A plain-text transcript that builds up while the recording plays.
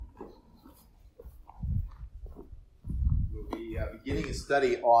beginning a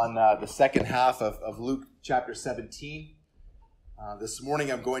study on the second half of Luke chapter 17. This morning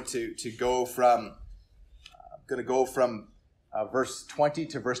I'm going to go from verse 20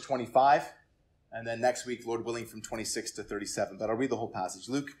 to verse 25, and then next week, Lord willing, from 26 to 37. But I'll read the whole passage.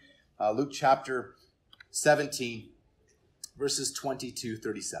 Luke chapter 17, verses 20 to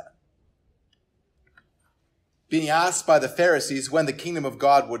 37. Being asked by the Pharisees when the kingdom of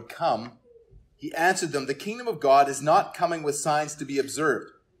God would come, he answered them, "The kingdom of God is not coming with signs to be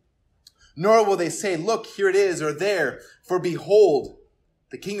observed. Nor will they say, 'Look, here it is,' or 'there,' for behold,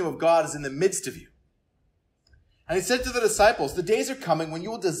 the kingdom of God is in the midst of you." And he said to the disciples, "The days are coming when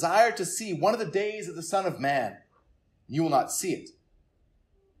you will desire to see one of the days of the Son of Man, and you will not see it.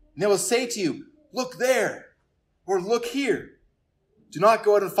 And they will say to you, 'Look there,' or 'Look here.' Do not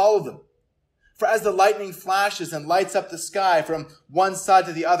go out and follow them. For as the lightning flashes and lights up the sky from one side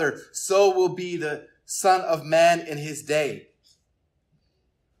to the other, so will be the Son of Man in his day.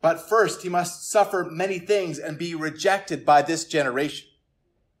 But first he must suffer many things and be rejected by this generation.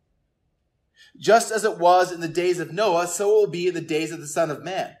 Just as it was in the days of Noah, so it will be in the days of the Son of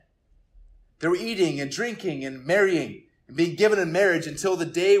Man. They were eating and drinking and marrying and being given in marriage until the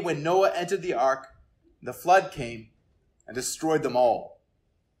day when Noah entered the ark, and the flood came and destroyed them all.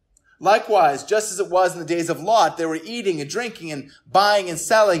 Likewise, just as it was in the days of Lot, they were eating and drinking and buying and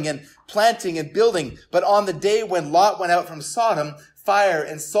selling and planting and building. But on the day when Lot went out from Sodom, fire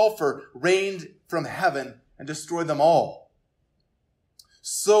and sulfur rained from heaven and destroyed them all.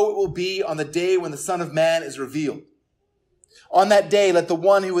 So it will be on the day when the Son of Man is revealed. On that day, let the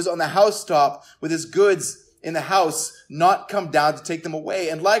one who is on the housetop with his goods in the house not come down to take them away.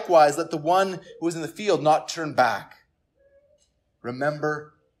 And likewise, let the one who is in the field not turn back.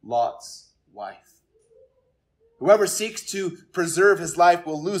 Remember Lot's wife. Whoever seeks to preserve his life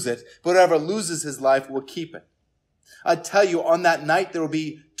will lose it, but whoever loses his life will keep it. I tell you, on that night there will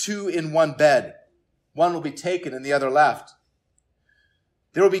be two in one bed. One will be taken and the other left.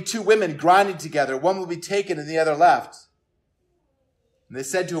 There will be two women grinding together. One will be taken and the other left. And they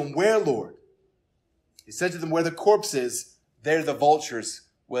said to him, "Where, Lord?" He said to them, "Where the corpse is, there the vultures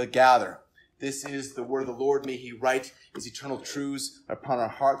will gather." This is the word of the Lord. May he write his eternal truths upon our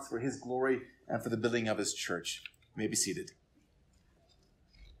hearts for his glory and for the building of his church. You may be seated.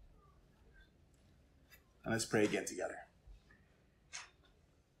 And let's pray again together.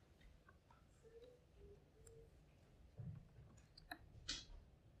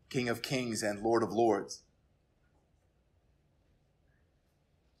 King of kings and Lord of lords,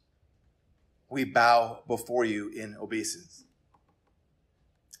 we bow before you in obeisance.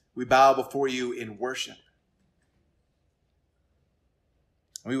 We bow before you in worship.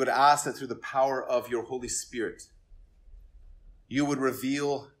 And we would ask that through the power of your Holy Spirit, you would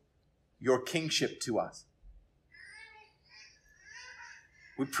reveal your kingship to us.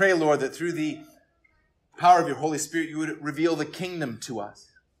 We pray, Lord, that through the power of your Holy Spirit, you would reveal the kingdom to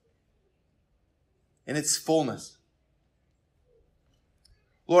us in its fullness.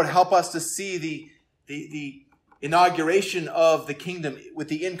 Lord, help us to see the inauguration of the kingdom with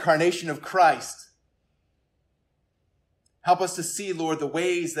the incarnation of Christ. Help us to see, Lord, the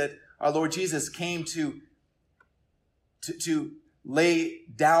ways that our Lord Jesus came to lay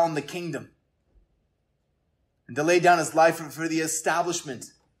down the kingdom and to lay down his life for the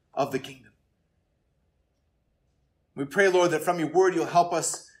establishment of the kingdom. We pray, Lord, that from your word you'll help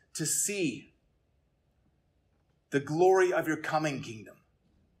us to see the glory of your coming kingdom.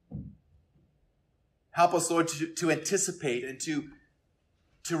 Help us, Lord, to anticipate and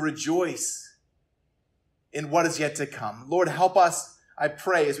to rejoice in what is yet to come. Lord, help us, I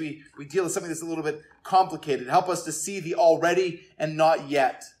pray, as we deal with something that's a little bit complicated. Help us to see the already and not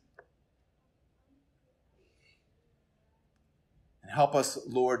yet. And help us,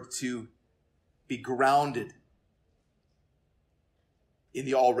 Lord, to be grounded in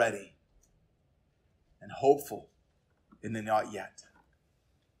the already and hopeful in the not yet.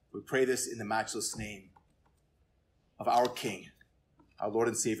 We pray this in the matchless name of our King, our Lord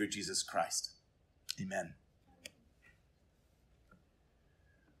and Savior, Jesus Christ. Amen.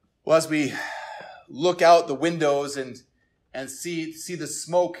 Well, as we look out the windows and see the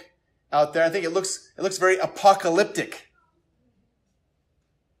smoke out there, I think it looks very apocalyptic.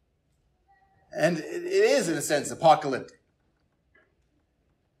 And it is, in a sense, apocalyptic.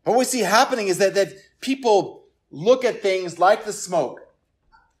 But what we see happening is that people look at things like the smoke,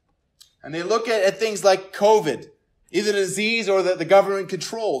 and they look at things like COVID, either the disease or that the government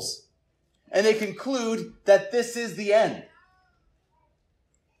controls, and they conclude that this is the end.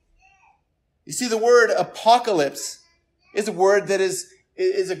 You see, the word apocalypse is a word that is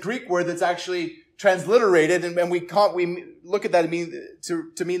a Greek word that's actually transliterated, and we look at that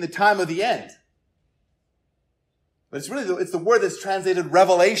to mean the time of the end. But it's the word that's translated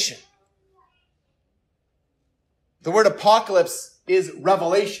revelation. The word apocalypse is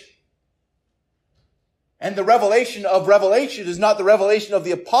revelation. And the revelation of Revelation is not the revelation of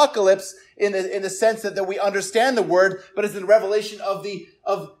the apocalypse in the sense that we understand the word, but it's the revelation of the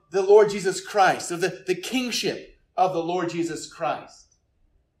Lord Jesus Christ, of the kingship of the Lord Jesus Christ.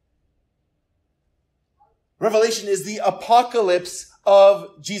 Revelation is the apocalypse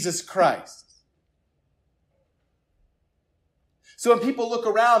of Jesus Christ. So when people look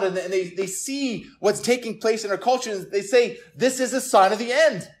around and they see what's taking place in our culture, they say, this is a sign of the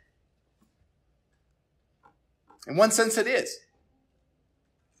end. In one sense, it is.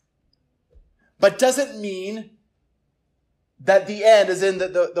 But doesn't mean that the end, as in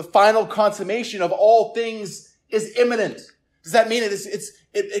the final consummation of all things, is imminent. Does that mean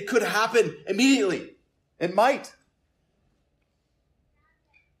it could happen immediately? It might.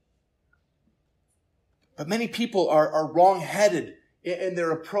 But many people are wrong-headed in their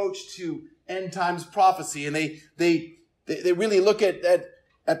approach to end times prophecy, and they really look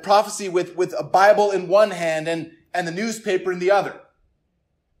at prophecy with a Bible in one hand and the newspaper in the other,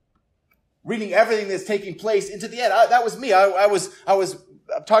 reading everything that's taking place into the end. That was me.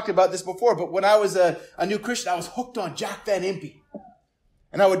 I've talked about this before, but when I was a new Christian, I was hooked on Jack Van Impe.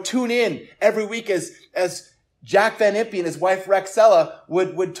 And I would tune in every week as Jack Van Impe and his wife Rexella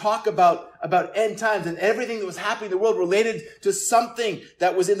would talk about end times and everything that was happening in the world related to something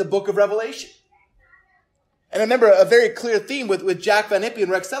that was in the book of Revelation. And I remember a very clear theme with Jack Van Impe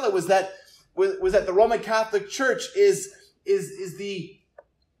and Rexella was that the Roman Catholic Church is the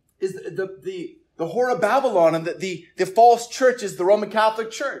whore of Babylon, and the false church is the Roman Catholic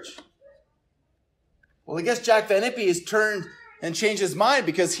Church. Well, I guess Jack Van Impe has turned and changed his mind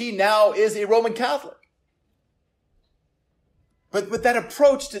because he now is a Roman Catholic. But with that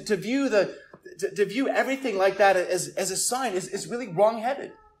approach to view everything like that as a sign is really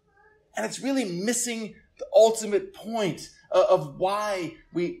wrong-headed. And it's really missing the ultimate point of why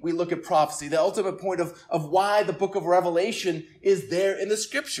we look at prophecy, the ultimate point of why the book of Revelation is there in the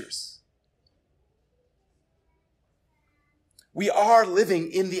scriptures. We are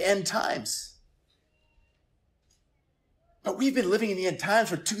living in the end times. But we've been living in the end times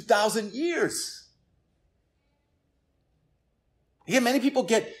for 2,000 years. Again, many people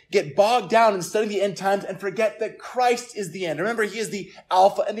get bogged down in studying the end times and forget that Christ is the end. Remember, he is the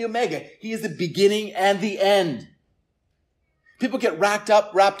Alpha and the Omega. He is the beginning and the end. People get wrapped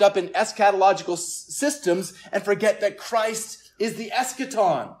up in eschatological systems and forget that Christ is the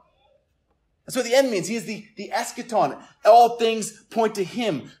eschaton. That's what the end means. He is the eschaton. All things point to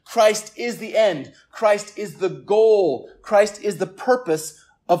him. Christ is the end. Christ is the goal. Christ is the purpose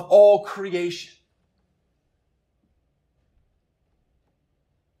of all creation.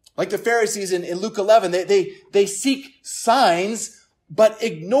 Like the Pharisees in Luke 11, they seek signs, but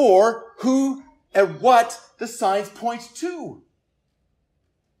ignore who and what the signs point to.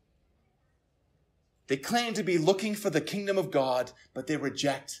 They claim to be looking for the kingdom of God, but they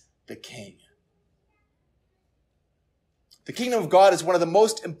reject the king. The kingdom of God is one of the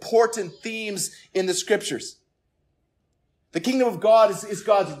most important themes in the scriptures. The kingdom of God is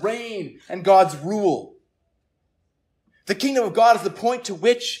God's reign and God's rule. The kingdom of God is the point to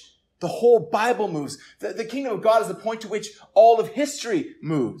which the whole Bible moves. The kingdom of God is the point to which all of history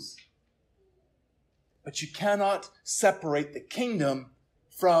moves. But you cannot separate the kingdom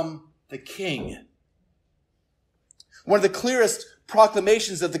from the king. One of the clearest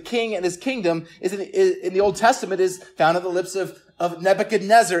proclamations of the king and his kingdom is in the Old Testament is found on the lips of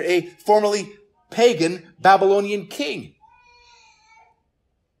Nebuchadnezzar, a formerly pagan Babylonian king,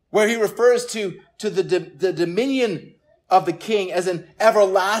 where he refers to the dominion of the king as an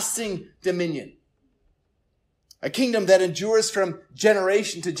everlasting dominion, a kingdom that endures from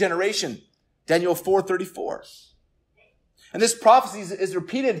generation to generation. Daniel 4:34. And this prophecy is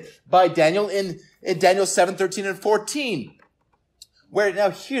repeated by Daniel in Daniel 7:13 and 14. Where, now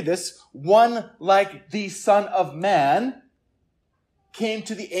hear this, one like the Son of Man came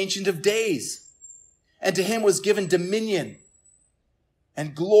to the Ancient of Days, and to him was given dominion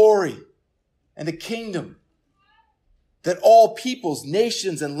and glory and a kingdom, that all peoples,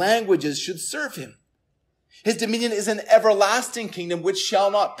 nations, and languages should serve him. His dominion is an everlasting kingdom which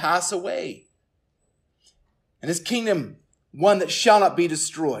shall not pass away, and his kingdom one that shall not be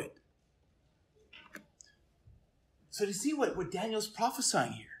destroyed. So do you see what Daniel's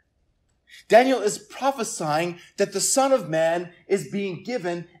prophesying here? Daniel is prophesying that the Son of Man is being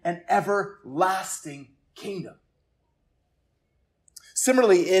given an everlasting kingdom.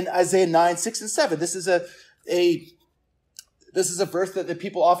 Similarly, in Isaiah 9, 6, and 7, this is a verse that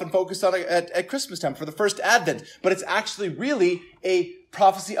people often focus on at Christmas time for the first Advent, but it's actually really a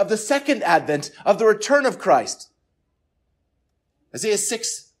prophecy of the second Advent, of the return of Christ. Isaiah 9,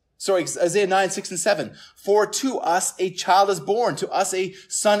 6, and 7. For to us a child is born, to us a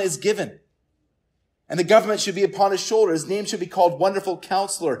son is given. And the government should be upon his shoulder. His name should be called Wonderful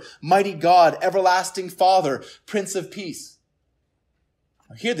Counselor, Mighty God, Everlasting Father, Prince of Peace.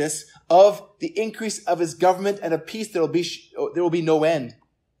 Now hear this, of the increase of his government and of peace there will be no end.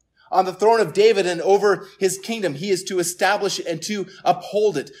 On the throne of David and over his kingdom, he is to establish it and to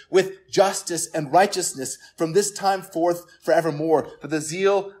uphold it with justice and righteousness from this time forth forevermore. For the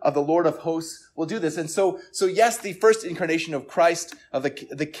zeal of the Lord of hosts will do this. And so yes, the first incarnation of Christ, of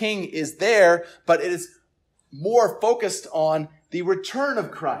the King, is there, but it is more focused on the return of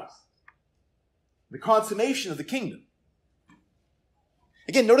Christ, the consummation of the kingdom.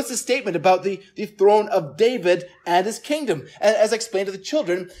 Again, notice the statement about the throne of David and his kingdom. And as I explained to the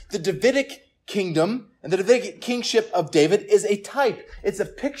children, the Davidic kingdom and the Davidic kingship of David is a type. It's a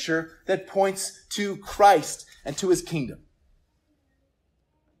picture that points to Christ and to his kingdom.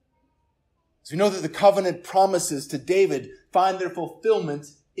 So we know that the covenant promises to David find their fulfillment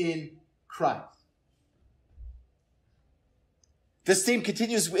in Christ. This theme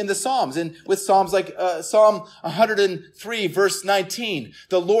continues in the Psalms, and with Psalms like Psalm 103, verse 19.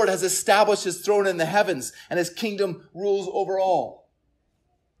 The Lord has established his throne in the heavens, and his kingdom rules over all.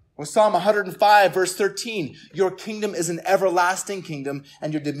 Or Psalm 105, verse 13. Your kingdom is an everlasting kingdom,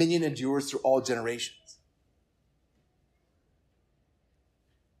 and your dominion endures through all generations.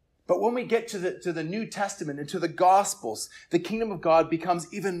 But when we get to the New Testament and to the Gospels, the kingdom of God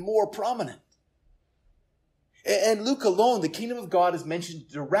becomes even more prominent. And Luke alone, the kingdom of God is mentioned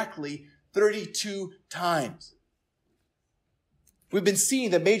directly 32 times. We've been seeing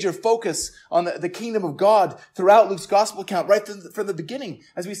the major focus on the kingdom of God throughout Luke's gospel account right from the beginning,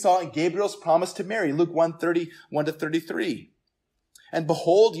 as we saw in Gabriel's promise to Mary, Luke 1:31-33. And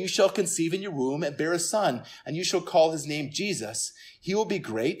behold, you shall conceive in your womb and bear a son, and you shall call his name Jesus. He will be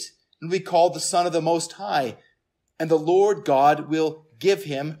great and will be called the Son of the Most High. And the Lord God will give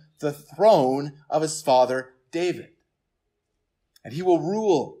him the throne of his father David. And he will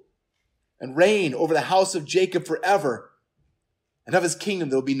rule and reign over the house of Jacob forever. And of his kingdom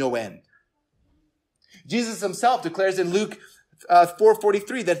there will be no end. Jesus himself declares in Luke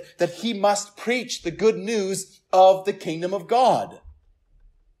 4:43 that he must preach the good news of the kingdom of God.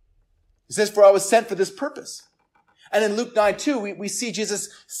 He says, for I was sent for this purpose. And in Luke 9:2, we see Jesus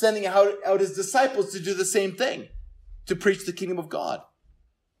sending out his disciples to do the same thing, to preach the kingdom of God.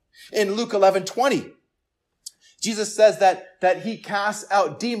 In Luke 11:20, Jesus says that he casts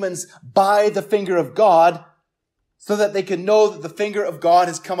out demons by the finger of God so that they can know that the finger of God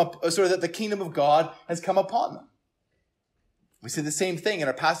has come up, so that the kingdom of God has come upon them. We see the same thing in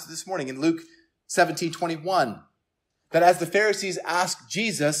our passage this morning in Luke 17:21, that as the Pharisees asked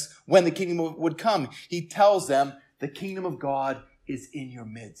Jesus when the kingdom would come, he tells them, the kingdom of God is in your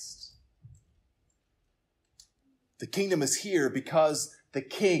midst. The kingdom is here because the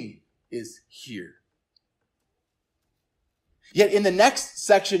king is here. Yet in the next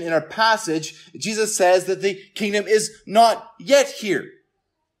section in our passage, Jesus says that the kingdom is not yet here.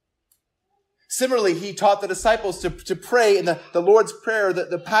 Similarly, he taught the disciples to pray in the Lord's Prayer,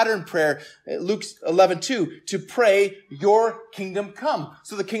 the pattern prayer, Luke 11:2, to pray, your kingdom come.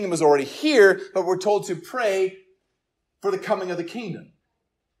 So the kingdom is already here, but we're told to pray for the coming of the kingdom.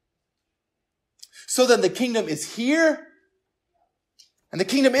 So then the kingdom is here, and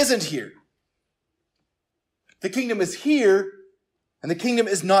the kingdom isn't here. The kingdom is here, and the kingdom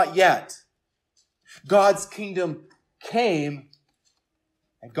is not yet. God's kingdom came,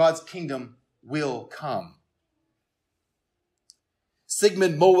 and God's kingdom will come.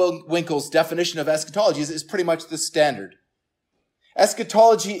 Zygmunt Mowinckel's definition of eschatology is pretty much the standard.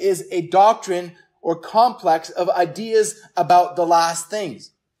 Eschatology is a doctrine or complex of ideas about the last things.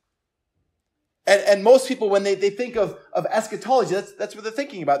 And most people, when they think of eschatology, that's what they're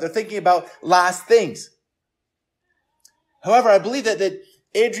thinking about. They're thinking about last things. However, I believe that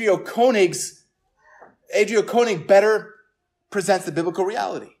Adrio Koenig better presents the biblical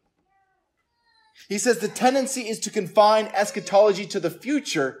reality. He says the tendency is to confine eschatology to the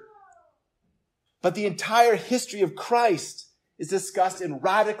future, but the entire history of Christ is discussed in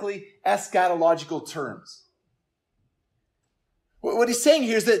radically eschatological terms. What he's saying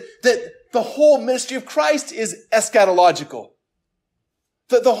here is that the whole ministry of Christ is eschatological.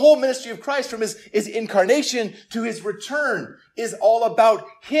 The whole ministry of Christ, from his incarnation to his return, is all about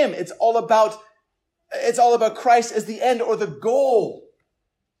him. It's all about Christ as the end or the goal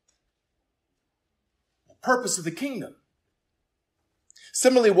purpose of the kingdom.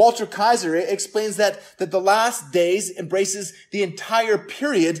 Similarly, Walter Kaiser explains that the last days embraces the entire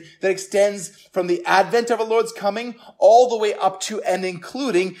period that extends from the advent of our Lord's coming all the way up to and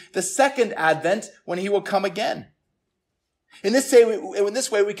including the second advent when he will come again. In this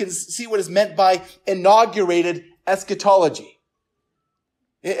way, we can see what is meant by inaugurated eschatology.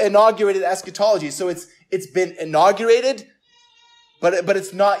 Inaugurated eschatology. So it's been inaugurated, but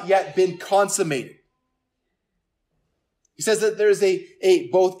it's not yet been consummated. He says that there is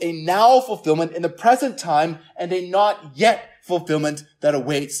both a now fulfillment in the present time and a not yet fulfillment that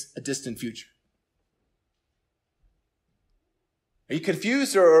awaits a distant future. Are you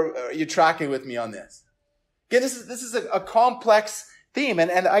confused or are you tracking with me on this? Again, this is a complex theme,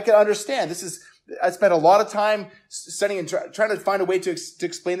 and I can understand. I spent a lot of time studying and trying to find a way to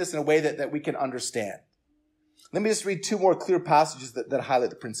explain this in a way that we can understand. Let me just read two more clear passages that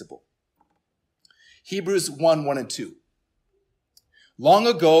highlight the principle. Hebrews 1 and 2. Long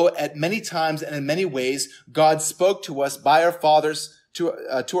ago, at many times and in many ways, God spoke to us by our fathers, to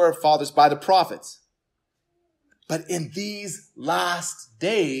our fathers by the prophets. But in these last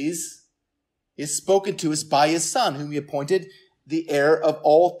days, he has spoken to us by his Son, whom he appointed the heir of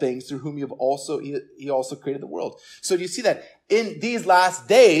all things, through whom he also created the world. So do you see that? In these last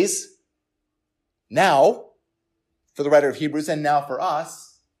days, now, for the writer of Hebrews and now for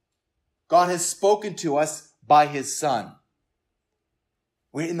us, God has spoken to us by his Son.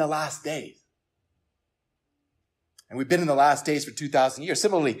 We're in the last days. And we've been in the last days for 2,000 years.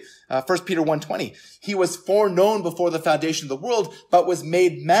 Similarly, 1 Peter 1:20, he was foreknown before the foundation of the world, but was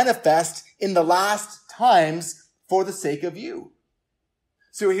made manifest in the last times for the sake of you.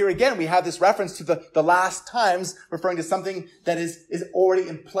 So here again, we have this reference to the last times, referring to something that is already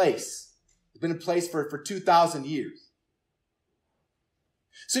in place. It's been in place for 2,000 years.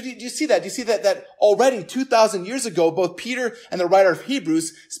 So do you see that? Do you see that already 2,000 years ago, both Peter and the writer of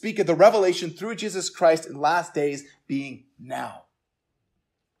Hebrews speak of the revelation through Jesus Christ in the last days being now.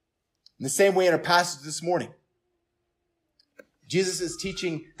 In the same way in our passage this morning, Jesus is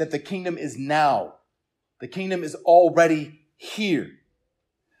teaching that the kingdom is now. The kingdom is already here.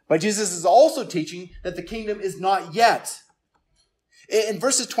 But Jesus is also teaching that the kingdom is not yet. In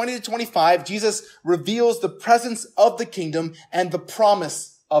verses 20 to 25, Jesus reveals the presence of the kingdom and the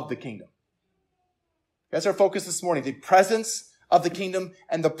promise of the kingdom. That's our focus this morning, the presence of the kingdom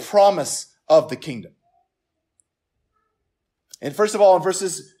and the promise of the kingdom. And first of all, in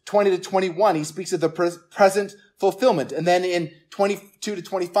verses 20 to 21, he speaks of the present fulfillment. And then in 22 to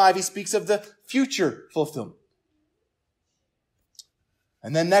 25, he speaks of the future fulfillment.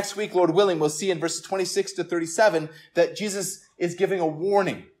 And then next week, Lord willing, we'll see in verses 26 to 37 that Jesus is giving a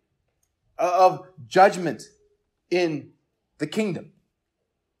warning of judgment in the kingdom.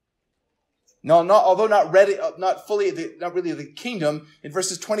 No, not really the kingdom. In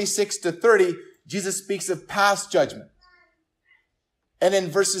verses 26 to 30, Jesus speaks of past judgment. And in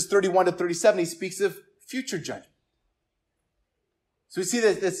verses 31 to 37, he speaks of future judgment. So we see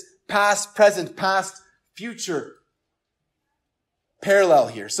this past, present, past, future parallel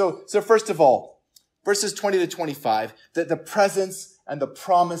here. So first of all, verses 20 to 25, the presence and the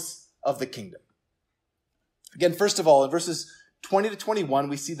promise of the kingdom. Again, first of all, in verses 20 to 21,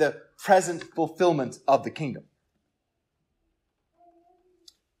 we see the present fulfillment of the kingdom.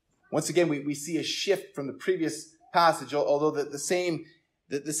 Once again, we see a shift from the previous passage, although the same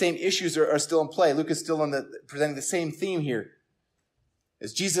issues are still in play. Luke is still presenting the same theme here,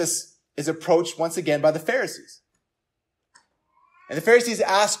 as Jesus is approached once again by the Pharisees. And the Pharisees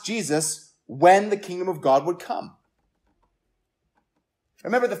asked Jesus when the kingdom of God would come.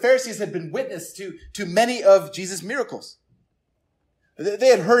 Remember, the Pharisees had been witness to many of Jesus' miracles. They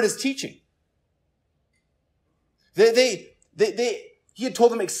had heard his teaching. He had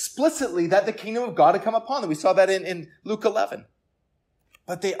told them explicitly that the kingdom of God had come upon them. We saw that in Luke 11.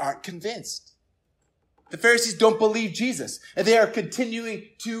 But they aren't convinced. The Pharisees don't believe Jesus, and they are continuing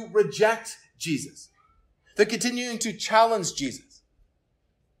to reject Jesus. They're continuing to challenge Jesus.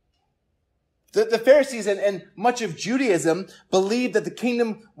 The Pharisees and much of Judaism believed that the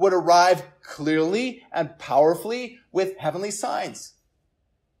kingdom would arrive clearly and powerfully with heavenly signs.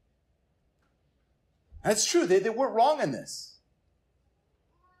 That's true. They weren't wrong in this.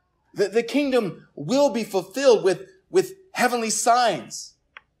 The kingdom will be fulfilled with heavenly signs.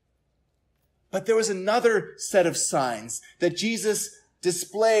 But there was another set of signs that Jesus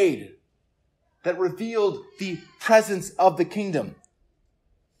displayed that revealed the presence of the kingdom.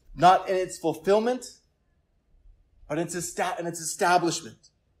 Not in its fulfillment, but in its establishment.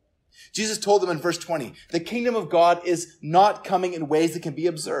 Jesus told them in verse 20, the kingdom of God is not coming in ways that can be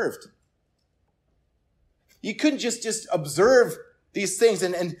observed. You couldn't just observe these things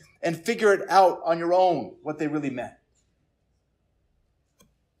and figure it out on your own, what they really meant.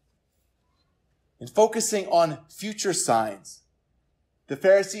 In focusing on future signs, the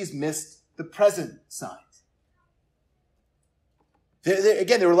Pharisees missed the present signs.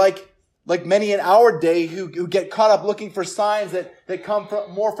 They were like many in our day who get caught up looking for signs that come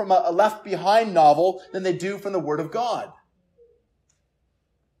more from a Left Behind novel than they do from the Word of God.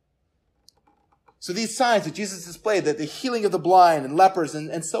 So these signs that Jesus displayed, that the healing of the blind and lepers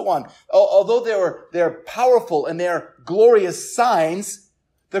and so on, although they're powerful and they're glorious signs,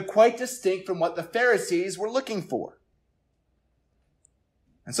 they're quite distinct from what the Pharisees were looking for.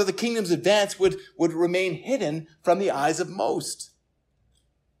 And so the kingdom's advance would remain hidden from the eyes of most.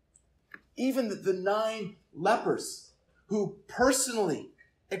 Even the 9 lepers who personally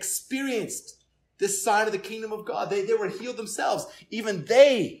experienced this sign of the kingdom of God, they were healed themselves. Even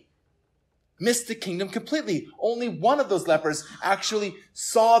they missed the kingdom completely. Only one of those lepers actually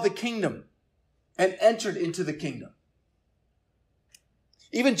saw the kingdom and entered into the kingdom.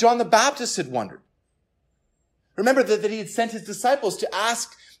 Even John the Baptist had wondered. Remember that he had sent his disciples to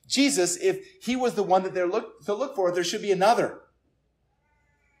ask Jesus if he was the one that they're to look for, if there should be another.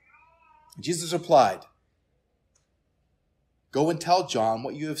 Jesus replied, "Go and tell John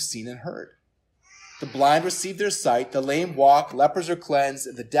what you have seen and heard. The blind receive their sight, the lame walk, lepers are cleansed,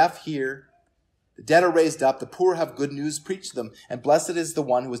 and the deaf hear. The dead are raised up, the poor have good news preached to them, and blessed is the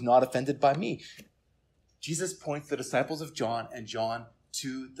one who is not offended by me." Jesus points the disciples of John and John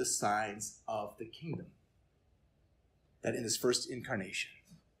to the signs of the kingdom that in his first incarnation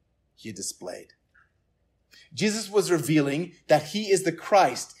he had displayed. Jesus was revealing that he is the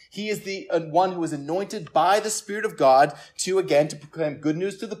Christ. He is the one who is anointed by the Spirit of God to proclaim good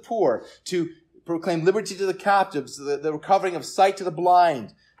news to the poor, to proclaim liberty to the captives, the recovering of sight to the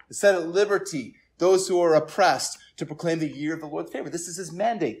blind, to set at liberty those who are oppressed, to proclaim the year of the Lord's favor. This is his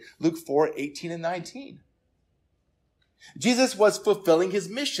mandate. Luke 4:18 and 19. Jesus was fulfilling his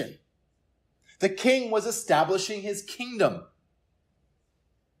mission. The king was establishing his kingdom.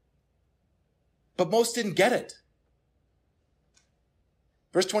 But most didn't get it.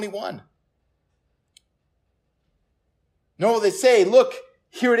 Verse 21. No, they say, "Look,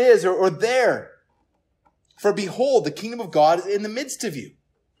 here it is," or "There. For behold, the kingdom of God is in the midst of you."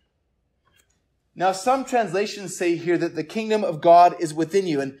 Now, some translations say here that the kingdom of God is within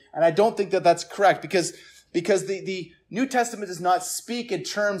you. And I don't think that that's correct because the New Testament does not speak in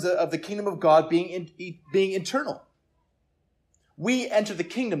terms of the kingdom of God being internal. We enter the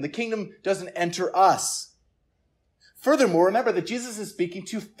kingdom. The kingdom doesn't enter us. Furthermore, remember that Jesus is speaking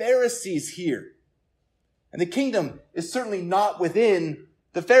to Pharisees here. And the kingdom is certainly not within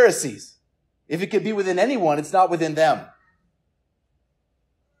the Pharisees. If it could be within anyone, it's not within them.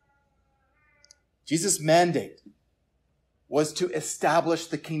 Jesus' mandate was to establish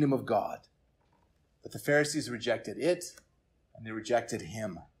the kingdom of God. But the Pharisees rejected it, and they rejected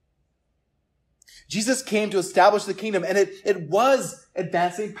him. Jesus came to establish the kingdom, and it was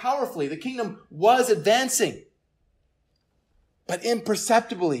advancing powerfully. The kingdom was advancing, but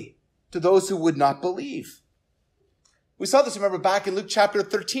imperceptibly to those who would not believe. We saw this, remember, back in Luke chapter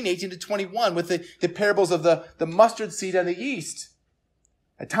 13, 18 to 21, with the parables of the mustard seed and the yeast.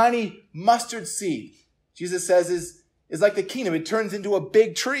 A tiny mustard seed, Jesus says, is like the kingdom. It turns into a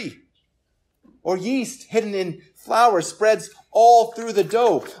big tree. Or yeast hidden in flour spreads all through the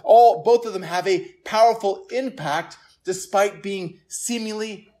dough. Both of them have a powerful impact despite their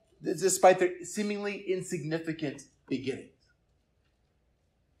seemingly insignificant beginnings.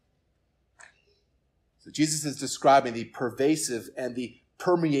 So Jesus is describing the pervasive and the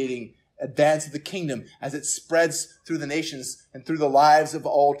permeating advance of the kingdom as it spreads through the nations and through the lives of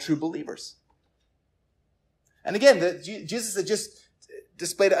all true believers. And again, Jesus had just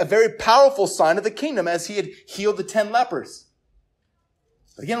displayed a very powerful sign of the kingdom as he had healed the 10 lepers.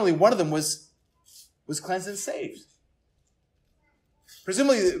 But again, only one of them was cleansed and saved.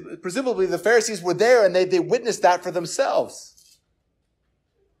 Presumably the Pharisees were there and they witnessed that for themselves.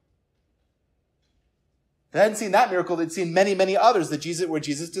 They hadn't seen that miracle. They'd seen many, many others where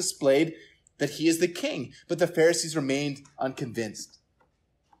Jesus displayed that he is the king. But the Pharisees remained unconvinced.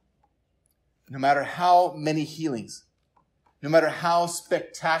 No matter how many healings, no matter how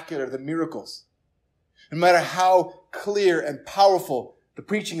spectacular the miracles, no matter how clear and powerful the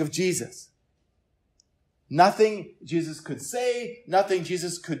preaching of Jesus, nothing Jesus could say, nothing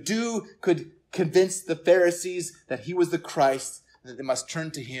Jesus could do could convince the Pharisees that he was the Christ, and that they must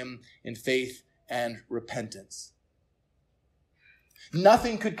turn to him in faith and repentance.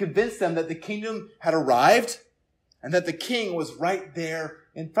 Nothing could convince them that the kingdom had arrived and that the king was right there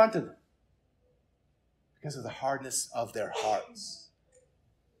in front of them. Because of the hardness of their hearts.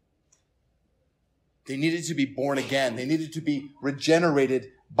 They needed to be born again. They needed to be regenerated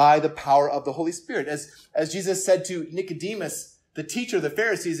by the power of the Holy Spirit. As Jesus said to Nicodemus, the teacher of the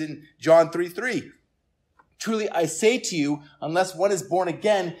Pharisees, in John 3:3, truly I say to you, unless one is born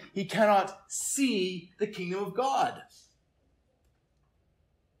again, he cannot see the kingdom of God.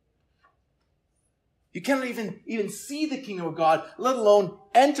 You cannot even see the kingdom of God, let alone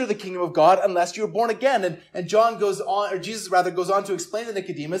enter the kingdom of God unless you're born again. And John goes on, or Jesus rather goes on to explain to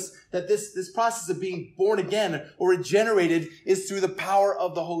Nicodemus that this process of being born again or regenerated is through the power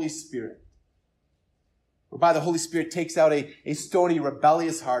of the Holy Spirit. Whereby the Holy Spirit takes out a stony,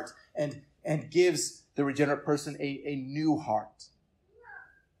 rebellious heart and gives the regenerate person a new heart.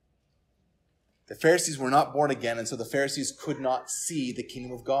 The Pharisees were not born again, and so the Pharisees could not see the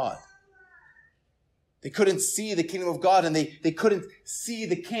kingdom of God. They couldn't see the kingdom of God, and they couldn't see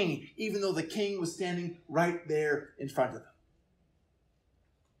the king, even though the king was standing right there in front of them.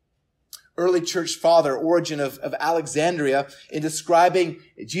 Early church father Origen of Alexandria, in describing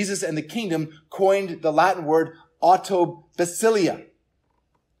Jesus and the kingdom, coined the Latin word autobasilia.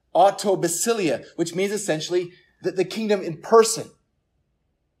 Autobasilia, which means essentially the kingdom in person,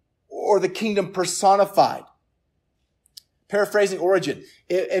 or the kingdom personified. Paraphrasing Origen,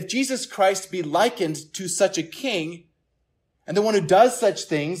 if Jesus Christ be likened to such a king, and the one who does such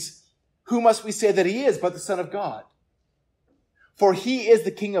things, who must we say that he is but the Son of God? For he is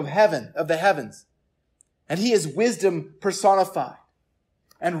the King of heaven, of the heavens, and he is wisdom personified,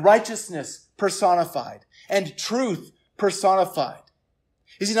 and righteousness personified, and truth personified.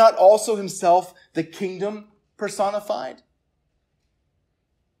 Is he not also himself the kingdom personified?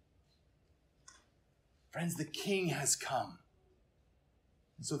 Friends, the king has come.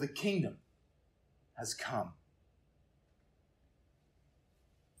 And so the kingdom has come.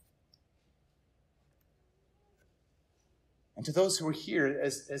 And to those who are here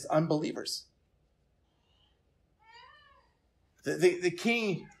as unbelievers, the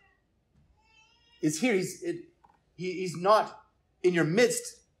king is here. He's not in your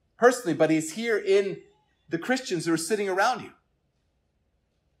midst personally, but he's here in the Christians who are sitting around you.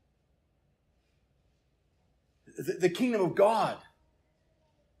 The kingdom of God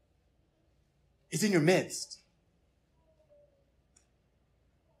is in your midst.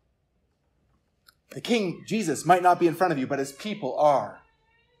 The King, Jesus, might not be in front of you, but his people are.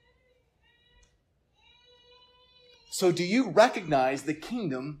 So do you recognize the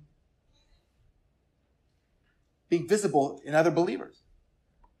kingdom being visible in other believers?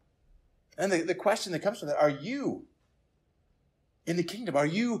 And the question that comes from that, are you in the kingdom? Are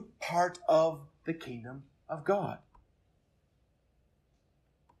you part of the kingdom of God?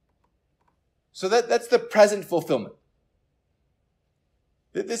 So that's the present fulfillment.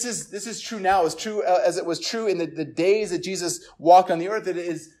 This is true now, as true as it was true in the days that Jesus walked on the earth. It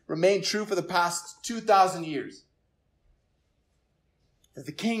has remained true for the past 2,000 years. That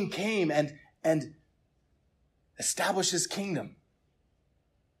the King came and established his kingdom,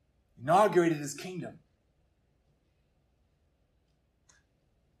 inaugurated his kingdom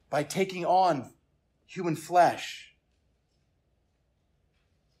by taking on human flesh.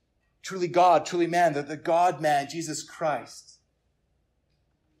 Truly God, truly man, the God-man, Jesus Christ,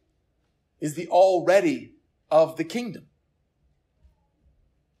 is the already of the kingdom.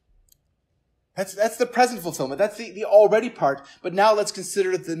 That's the present fulfillment. That's the already part. But now let's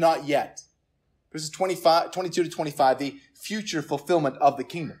consider the not yet. Verses 22 to 25, the future fulfillment of the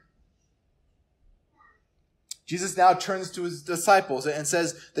kingdom. Jesus now turns to his disciples and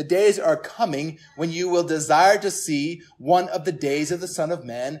says, the days are coming when you will desire to see one of the days of the Son of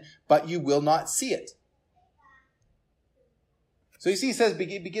Man, but you will not see it. So you see, he says,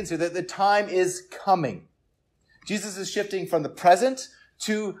 begins here that the time is coming. Jesus is shifting from the present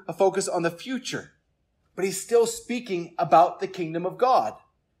to a focus on the future, but he's still speaking about the kingdom of God.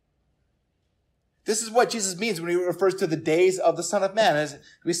 This is what Jesus means when he refers to the days of the Son of Man. As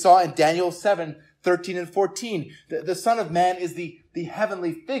we saw in Daniel 7:13 and 14, the Son of Man is the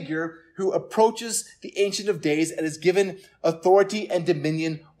heavenly figure who approaches the Ancient of Days and is given authority and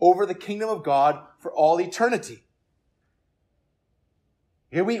dominion over the kingdom of God for all eternity.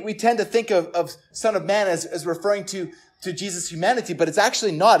 Here we tend to think of Son of Man as referring to Jesus' humanity, but it's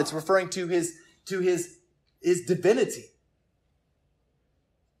actually not. It's referring to his divinity.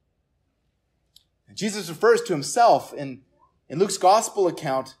 And Jesus refers to himself in Luke's gospel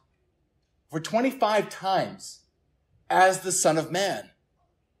account for 25 times as the Son of Man.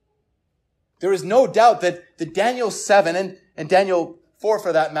 There is no doubt that the Daniel 7 and Daniel 4,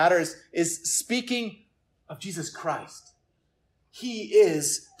 for that matter, is speaking of Jesus Christ. He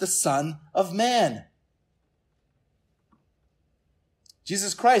is the Son of Man.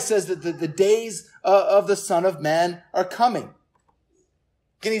 Jesus Christ says that the days of the Son of Man are coming.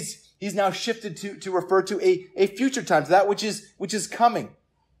 Again, he's now shifted to refer to a future time, to that which is coming.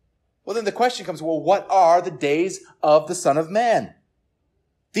 Well, then the question comes, well, what are the days of the Son of Man?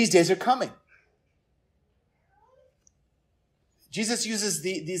 These days are coming. Jesus uses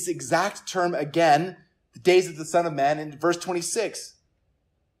this exact term again, the days of the Son of Man, in verse 26.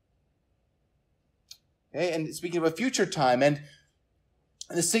 Okay, and speaking of a future time, and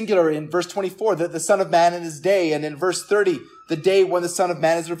the singular in verse 24, the Son of Man in his day, and in verse 30, the day when the Son of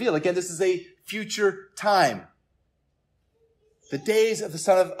Man is revealed. Again, this is a future time. The days of the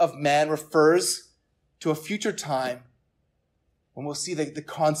Son of Man refers to a future time when we'll see the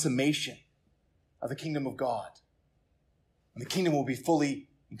consummation of the kingdom of God. And the kingdom will be fully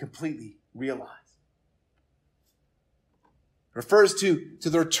and completely realized. It refers to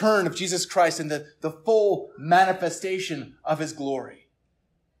the return of Jesus Christ and the full manifestation of his glory.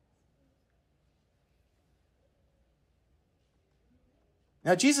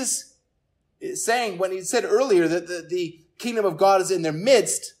 Now, Jesus is saying, when he said earlier that the kingdom of God is in their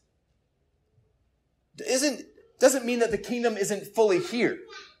midst, doesn't mean that the kingdom isn't fully here.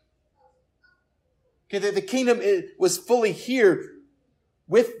 Okay, the kingdom was fully here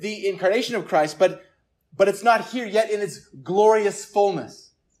with the incarnation of Christ, but it's not here yet in its glorious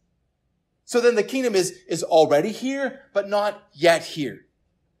fullness. So then the kingdom is already here, but not yet here.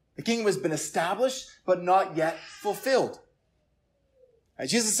 The kingdom has been established, but not yet fulfilled. And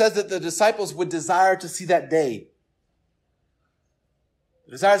Jesus says that the disciples would desire to see that day.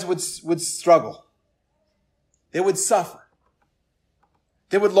 The disciples would struggle. They would suffer.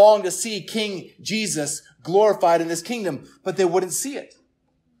 They would long to see King Jesus glorified in his kingdom, but they wouldn't see it.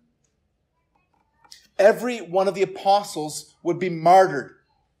 Every one of the apostles would be martyred,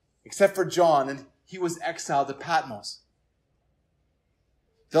 except for John, and he was exiled to Patmos.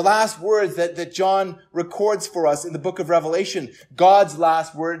 The last words that John records for us in the book of Revelation, God's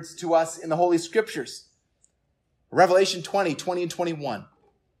last words to us in the Holy Scriptures. Revelation 20 and 21.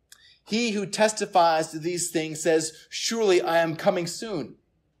 He who testifies to these things says, surely I am coming soon.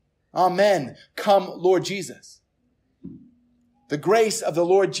 Amen. Come, Lord Jesus. The grace of the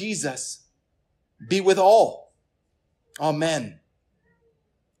Lord Jesus be with all. Amen.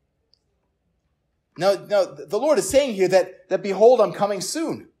 Now, the Lord is saying here that behold, I'm coming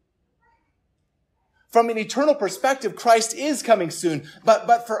soon. From an eternal perspective, Christ is coming soon.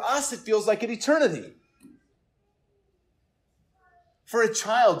 But for us, it feels like an eternity. For a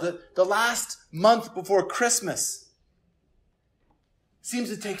child, the last month before Christmas seems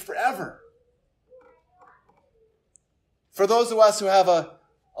to take forever. For those of us who have a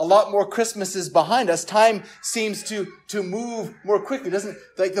lot more Christmases behind us, time seems to move more quickly, doesn't it?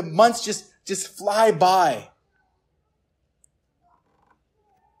 Like the months just fly by.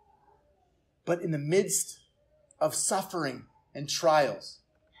 But in the midst of suffering and trials,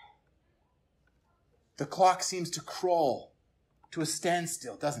 the clock seems to crawl to a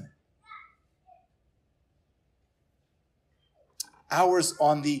standstill, doesn't it? Hours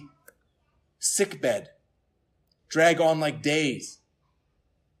on the sickbed drag on like days.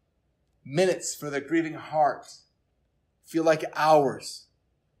 Minutes for the grieving heart feel like hours.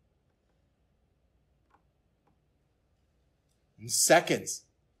 And seconds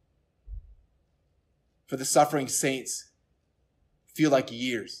for the suffering saints feel like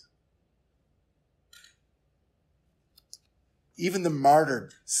years. Even the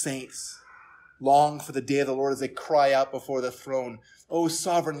martyred saints long for the day of the Lord as they cry out before the throne, "O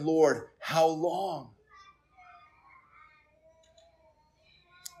sovereign Lord, how long?"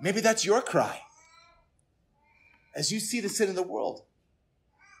 Maybe that's your cry as you see the sin in the world.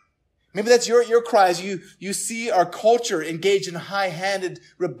 Maybe that's your cry as you see our culture engage in high-handed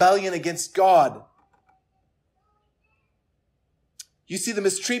rebellion against God. You see the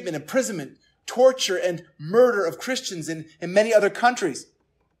mistreatment, imprisonment, torture, and murder of Christians in many other countries.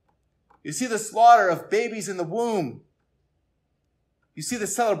 You see the slaughter of babies in the womb. You see the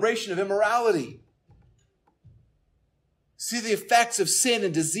celebration of immorality. See the effects of sin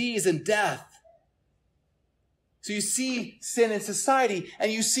and disease and death. So you see sin in society,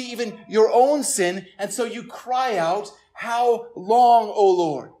 and you see even your own sin, and so you cry out, "How long, O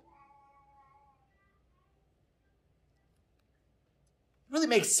Lord?" It really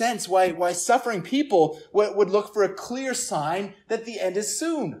makes sense why suffering people would look for a clear sign that the end is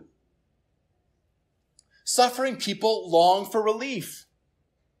soon. Suffering people long for relief.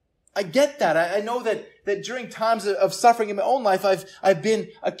 I get that. I know that during times of suffering in my own life, I've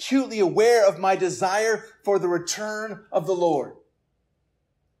been acutely aware of my desire for the return of the Lord.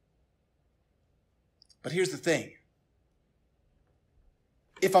 But here's the thing.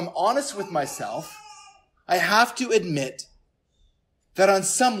 if I'm honest with myself, I have to admit that on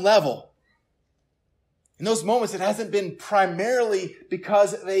some level, in those moments, it hasn't been primarily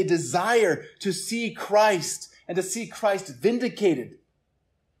because of a desire to see Christ and to see Christ vindicated,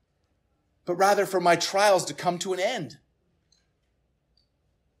 but rather for my trials to come to an end.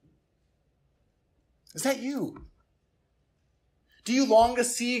 Is that you? Do you long to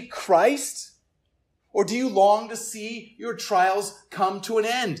see Christ, or do you long to see your trials come to an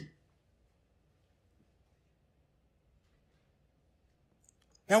end?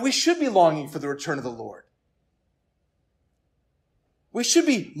 Now, we should be longing for the return of the Lord. We should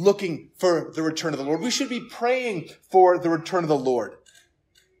be looking for the return of the Lord. We should be praying for the return of the Lord.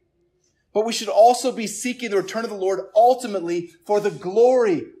 But we should also be seeking the return of the Lord ultimately for the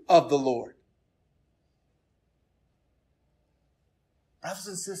glory of the Lord. Brothers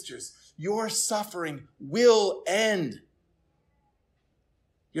and sisters, your suffering will end.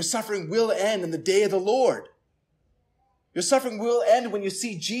 Your suffering will end in the day of the Lord. Your suffering will end when you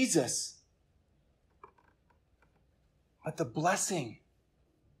see Jesus. But the blessing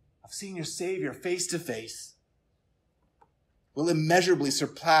of seeing your Savior face to face will immeasurably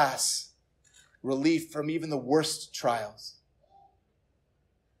surpass relief from even the worst trials.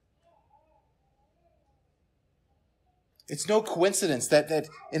 It's no coincidence that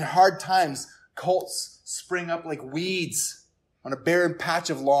in hard times, cults spring up like weeds on a barren patch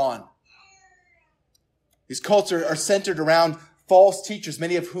of lawn. These cults are centered around false teachers,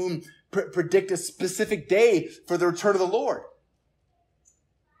 many of whom predict a specific day for the return of the Lord.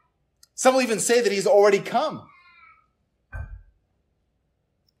 Some will even say that he's already come.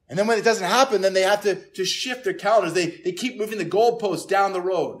 And then when it doesn't happen, then they have to shift their calendars. They keep moving the goalposts down the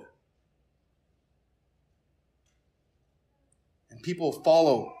road. And people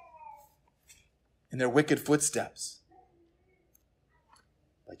follow in their wicked footsteps.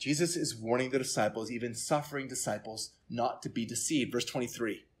 But Jesus is warning the disciples, even suffering disciples, not to be deceived. Verse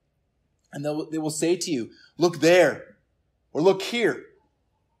 23. And they will say to you, look there, or look here.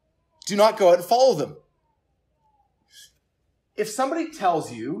 Do not go out and follow them. If somebody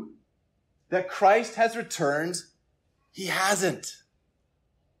tells you that Christ has returned, he hasn't.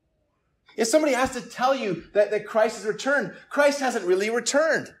 If somebody has to tell you that Christ has returned, Christ hasn't really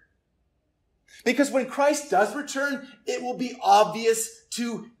returned. Because when Christ does return, it will be obvious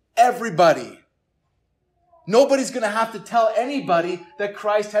to everybody. Nobody's going to have to tell anybody that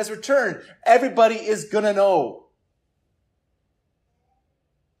Christ has returned. Everybody is going to know.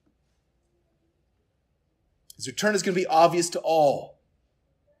 His return is going to be obvious to all.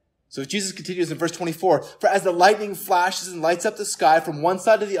 So Jesus continues in verse 24, for as the lightning flashes and lights up the sky from one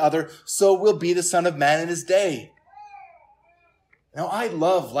side to the other, so will be the Son of Man in his day. Now, I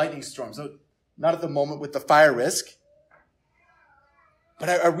love lightning storms. Not at the moment with the fire risk, but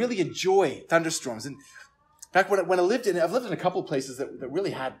I really enjoy thunderstorms. And in fact, when I've lived in a couple of places that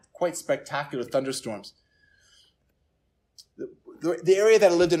really had quite spectacular thunderstorms. The area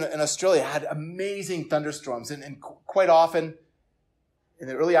that I lived in Australia had amazing thunderstorms, and quite often in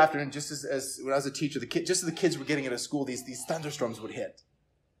the early afternoon, just as when I was a teacher, just as the kids were getting out of school, these thunderstorms would hit.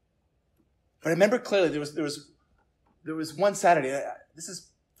 But I remember clearly there was one Saturday. This is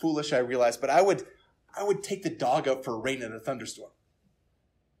foolish, I realize, but I would take the dog out for a rain in a thunderstorm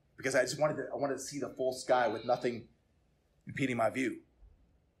because I wanted to see the full sky with nothing impeding my view.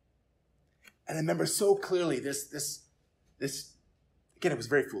 And I remember so clearly this again, it was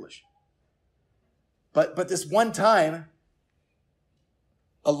very foolish. But this one time,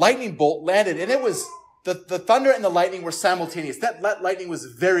 a lightning bolt landed, and it was the thunder and the lightning were simultaneous. That lightning was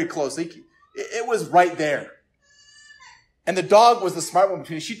very close. It was right there. And the dog was the smart one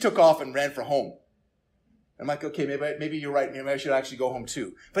between us. She took off and ran for home. I'm like, okay, maybe you're right. Maybe I should actually go home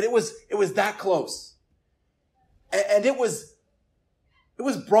too. But it was that close. And it was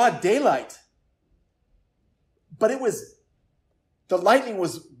broad daylight. But the lightning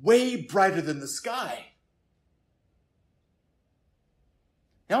was way brighter than the sky.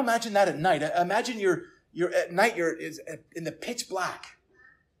 Now imagine that at night. Imagine you're at night, you're in the pitch black.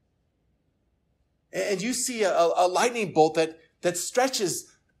 And you see a lightning bolt that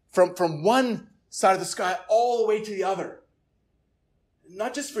stretches from one side of the sky all the way to the other.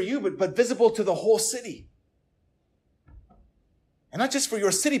 Not just for you, but visible to the whole city. And not just for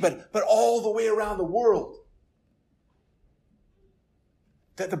your city, but all the way around the world.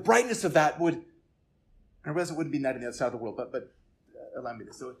 That the brightness of that would, I realize it wouldn't be night on the other side of the world, but allow me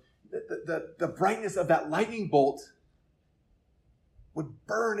this. So the brightness of that lightning bolt would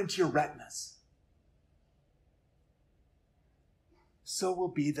burn into your retinas. So will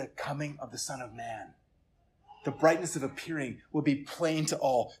be the coming of the Son of Man. the brightness of appearing will be plain to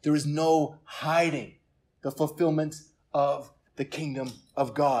all. There is no hiding the fulfillment of the kingdom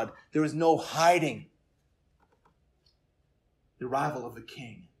of God. There is no hiding the arrival of the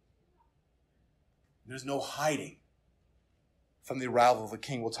King. There's no hiding from the arrival of the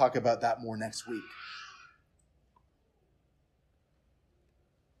King. We'll talk about that more next week.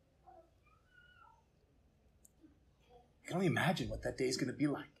 I can only imagine what that day is going to be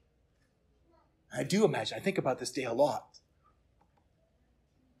like. I do imagine. I think about this day a lot.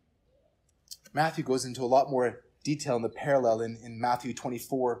 Matthew goes into a lot more detail in the parallel in Matthew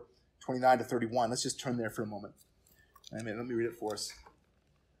 24, 29 to 31. Let's just turn there for a moment. Let me read it for us.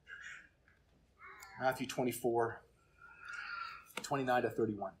 Matthew 24, 29 to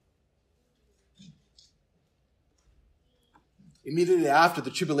 31. Immediately after the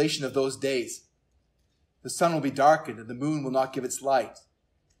tribulation of those days, the sun will be darkened and the moon will not give its light.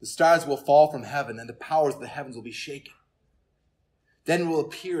 The stars will fall from heaven and the powers of the heavens will be shaken. Then will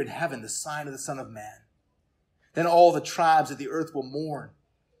appear in heaven the sign of the Son of Man. Then all the tribes of the earth will mourn.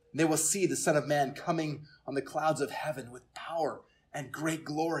 And they will see the Son of Man coming on the clouds of heaven with power and great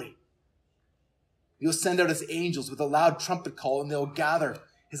glory. He'll send out his angels with a loud trumpet call, and they'll gather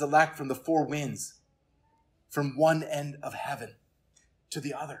his elect from the four winds, from one end of heaven to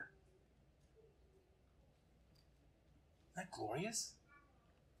the other. Isn't that glorious?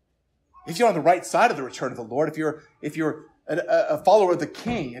 If you're on the right side of the return of the Lord, if you're a follower of the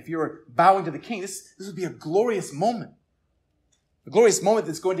King, if you're bowing to the King, this would be a glorious moment. A glorious moment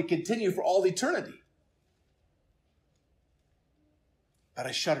that's going to continue for all eternity. But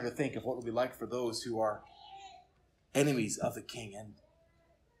I shudder to think of what it will be like for those who are enemies of the King and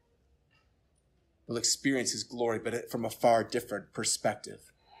will experience his glory, but from a far different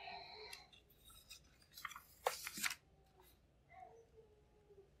perspective.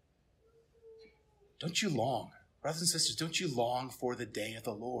 Don't you long, brothers and sisters, don't you long for the day of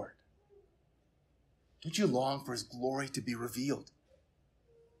the Lord? Don't you long for his glory to be revealed?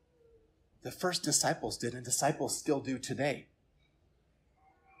 The first disciples did, and disciples still do today.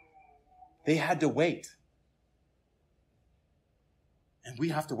 They had to wait. And we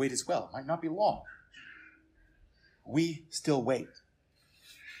have to wait as well. It might not be long. We still wait.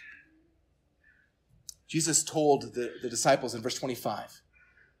 Jesus told the disciples in verse 25,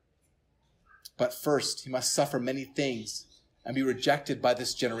 but first he must suffer many things and be rejected by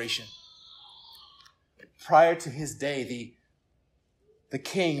this generation. Prior to his day, the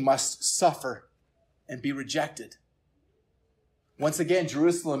King must suffer and be rejected. Once again,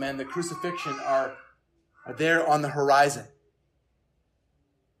 Jerusalem and the crucifixion are there on the horizon.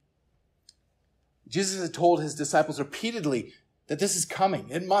 Jesus had told his disciples repeatedly that this is coming.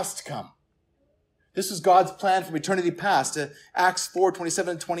 It must come. This was God's plan from eternity past. Acts 4,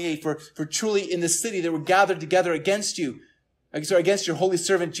 27 and 28. For truly in the city they were gathered together against your holy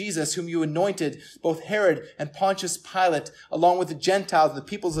servant Jesus, whom you anointed, both Herod and Pontius Pilate, along with the Gentiles and the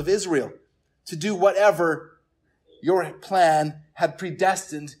peoples of Israel, to do whatever your plan had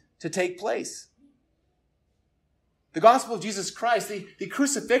predestined to take place. The gospel of Jesus Christ, the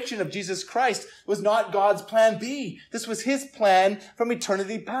crucifixion of Jesus Christ, was not God's plan B. This was his plan from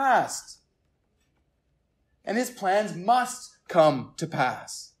eternity past. And his plans must come to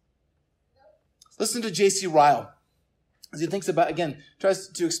pass. Listen to J.C. Ryle as he thinks about, again, tries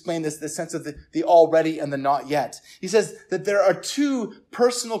to explain this sense of the already and the not yet. He says that there are two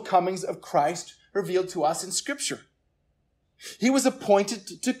personal comings of Christ revealed to us in Scripture. He was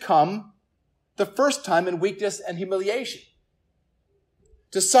appointed to come the first time in weakness and humiliation,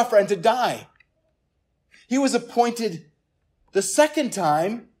 to suffer and to die. He was appointed the second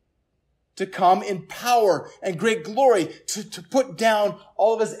time to come in power and great glory, to put down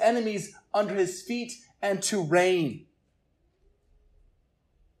all of his enemies under his feet and to reign.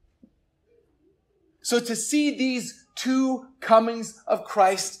 So to see these two comings of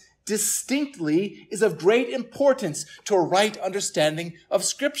Christ distinctly is of great importance to a right understanding of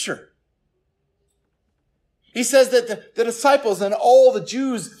Scripture. He says that the disciples and all the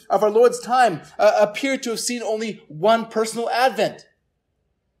Jews of our Lord's time appear to have seen only one personal advent.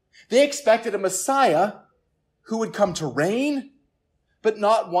 They expected a Messiah who would come to reign, but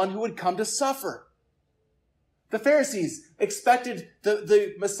not one who would come to suffer. The Pharisees expected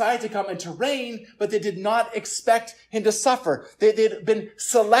the Messiah to come and to reign, but they did not expect him to suffer. They'd been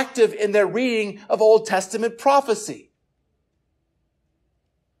selective in their reading of Old Testament prophecy.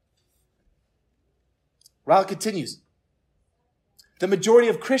 Ryle continues. The majority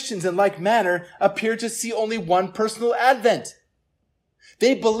of Christians in like manner appear to see only one personal advent.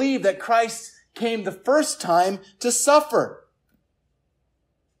 They believe that Christ came the first time to suffer.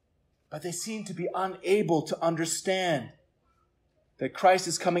 but they seem to be unable to understand that Christ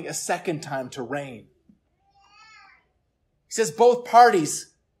is coming a second time to reign. He says both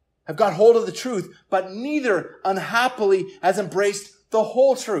parties have got hold of the truth, but neither unhappily has embraced the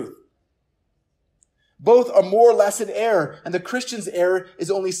whole truth. Both are more or less in error, and the Christian's error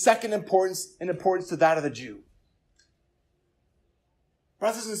is only second in importance to that of the Jew.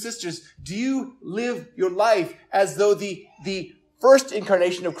 Brothers and sisters, do you live your life as though the first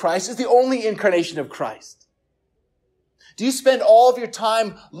incarnation of Christ is the only incarnation of Christ? Do you spend all of your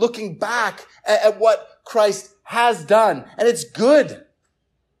time looking back at what Christ has done? And it's good.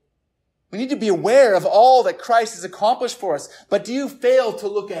 We need to be aware of all that Christ has accomplished for us. But do you fail to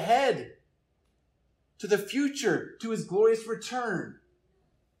look ahead to the future, to his glorious return?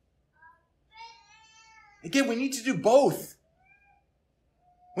 Again, we need to do both.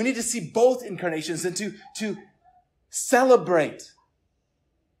 We need to see both incarnations and to celebrate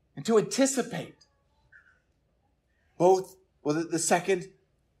and to anticipate both, well, the second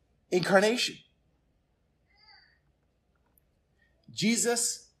incarnation.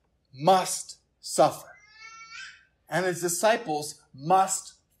 Jesus must suffer, and his disciples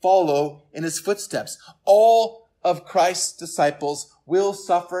must follow in his footsteps. All of Christ's disciples will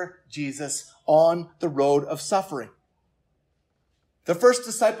suffer Jesus on the road of suffering. The first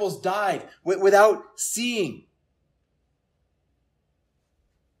disciples died without seeing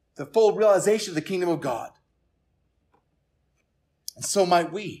the full realization of the kingdom of God. And so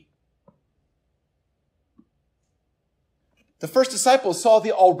might we. The first disciples saw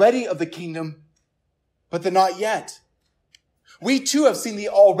the already of the kingdom, but the not yet. We too have seen the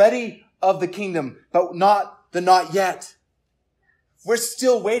already of the kingdom, but not the not yet. We're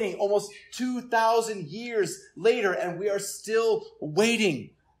still waiting almost 2,000 years later, and we are still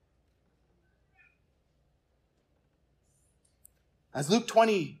waiting. As Luke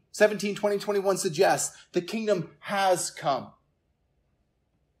 17, 20, 21 suggests, the kingdom has come.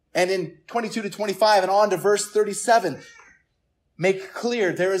 And in 22 to 25 and on to verse 37, make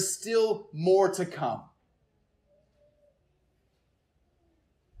clear there is still more to come.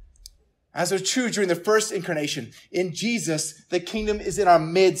 As was true during the first incarnation, in Jesus, the kingdom is in our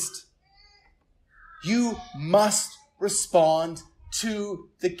midst. You must respond to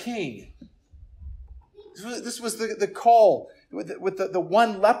the King. This was the call with the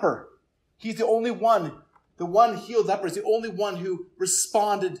one leper. He's the only one. The one healed leper is the only one who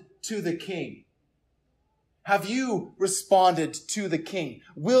responded to the King. Have you responded to the King?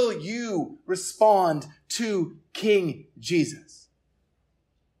 Will you respond to King Jesus?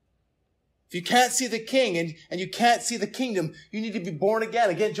 If you can't see the King and you can't see the kingdom, you need to be born again.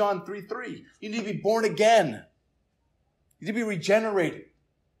 Again, John 3:3. You need to be born again. You need to be regenerated.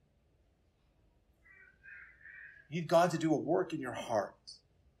 You need God to do a work in your heart.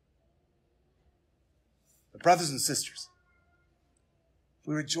 But brothers and sisters,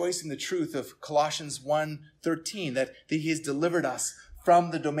 we rejoice in the truth of Colossians 1:13, that he has delivered us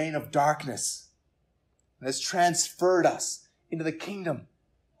from the domain of darkness and has transferred us into the kingdom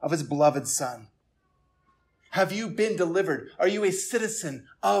of his beloved Son. Have you been delivered? Are you a citizen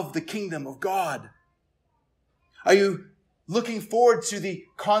of the kingdom of God? Are you looking forward to the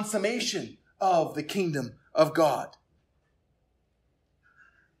consummation of the kingdom of God?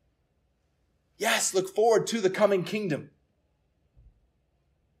 Yes, look forward to the coming kingdom.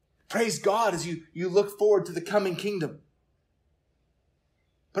 Praise God as you look forward to the coming kingdom.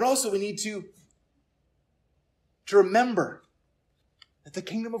 But also we need to remember that the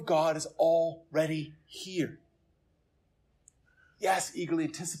kingdom of God is already here. Yes, eagerly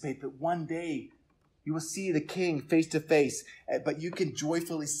anticipate that one day you will see the King face to face, but you can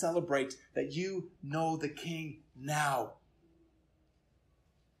joyfully celebrate that you know the King now.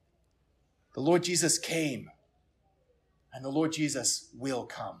 The Lord Jesus came, and the Lord Jesus will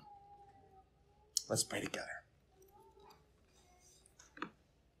come. Let's pray together.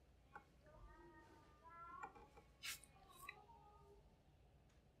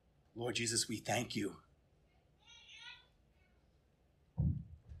 Lord Jesus, we thank you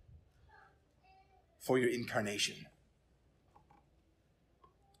for your incarnation.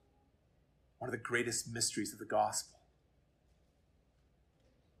 One of the greatest mysteries of the gospel.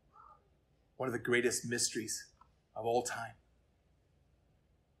 One of the greatest mysteries of all time.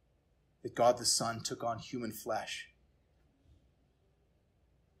 That God the Son took on human flesh.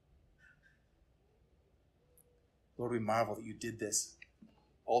 Lord, we marvel that you did this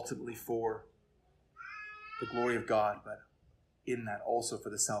ultimately for the glory of God, but in that also for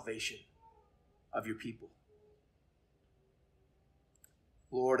the salvation of your people.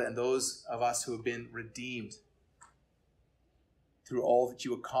 Lord, and those of us who have been redeemed through all that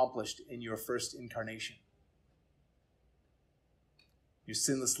you accomplished in your first incarnation. Your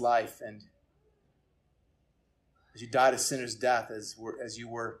sinless life, and as you died a sinner's death, as you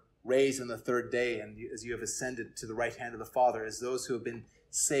were raised on the third day, and as you have ascended to the right hand of the Father, as those who have been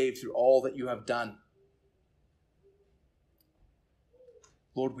saved through all that you have done.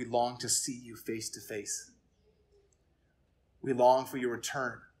 Lord, we long to see you face to face. We long for your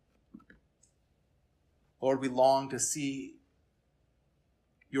return. Lord, we long to see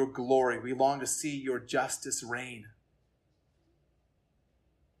your glory. We long to see your justice reign.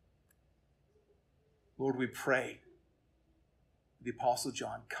 Lord, we pray, the Apostle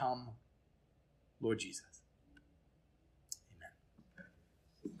John, come, Lord Jesus.